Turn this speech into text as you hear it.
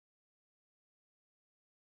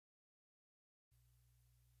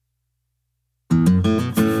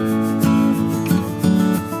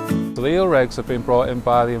So the eel regs have been brought in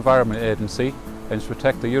by the Environment Agency and to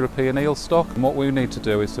protect the European eel stock. And what we need to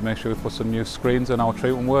do is to make sure we put some new screens in our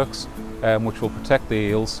treatment works which will protect the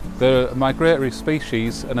eels. They're a migratory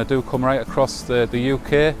species and they do come right across the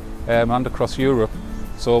UK and across Europe.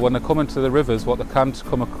 So when they come into the rivers, what they can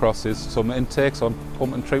come across is some intakes on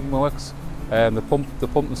pump and treatment works. The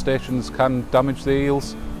pumping stations can damage the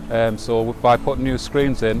eels, so by putting new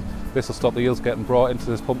screens in, this will stop the eels getting brought into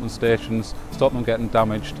these pumping stations, stop them getting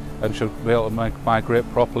damaged, and should be able to migrate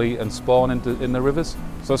properly and spawn in the rivers.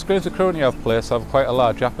 So the screens we currently have in place have quite a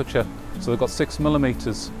large aperture, so they've got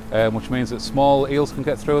 6mm, which means that small eels can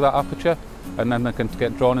get through that aperture, and then they can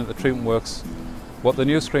get drawn into the treatment works. What the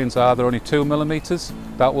new screens are, they're only 2mm.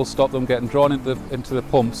 That will stop them getting drawn into the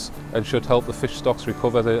pumps and should help the fish stocks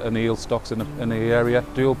recover and the eel stocks in the area.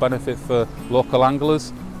 Dual benefit for local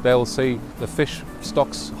anglers. They'll see the fish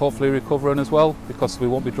stocks hopefully recovering as well, because we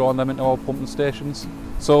won't be drawing them into our pumping stations.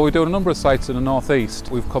 So we're doing a number of sites in the northeast.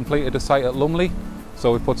 We've completed a site at Lumley,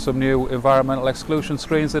 so we put some new environmental exclusion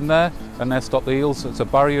screens in there, and they stop the eels. It's a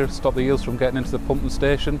barrier to stop the eels from getting into the pumping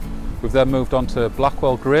station. We've then moved on to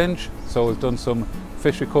Blackwell Grange, so we've done some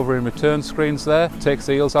fish recovery and return screens there, takes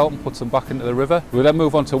the eels out and puts them back into the river. We then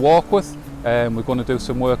move on to Warkworth, and we're going to do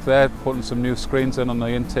some work there, putting some new screens in on the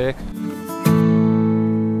intake.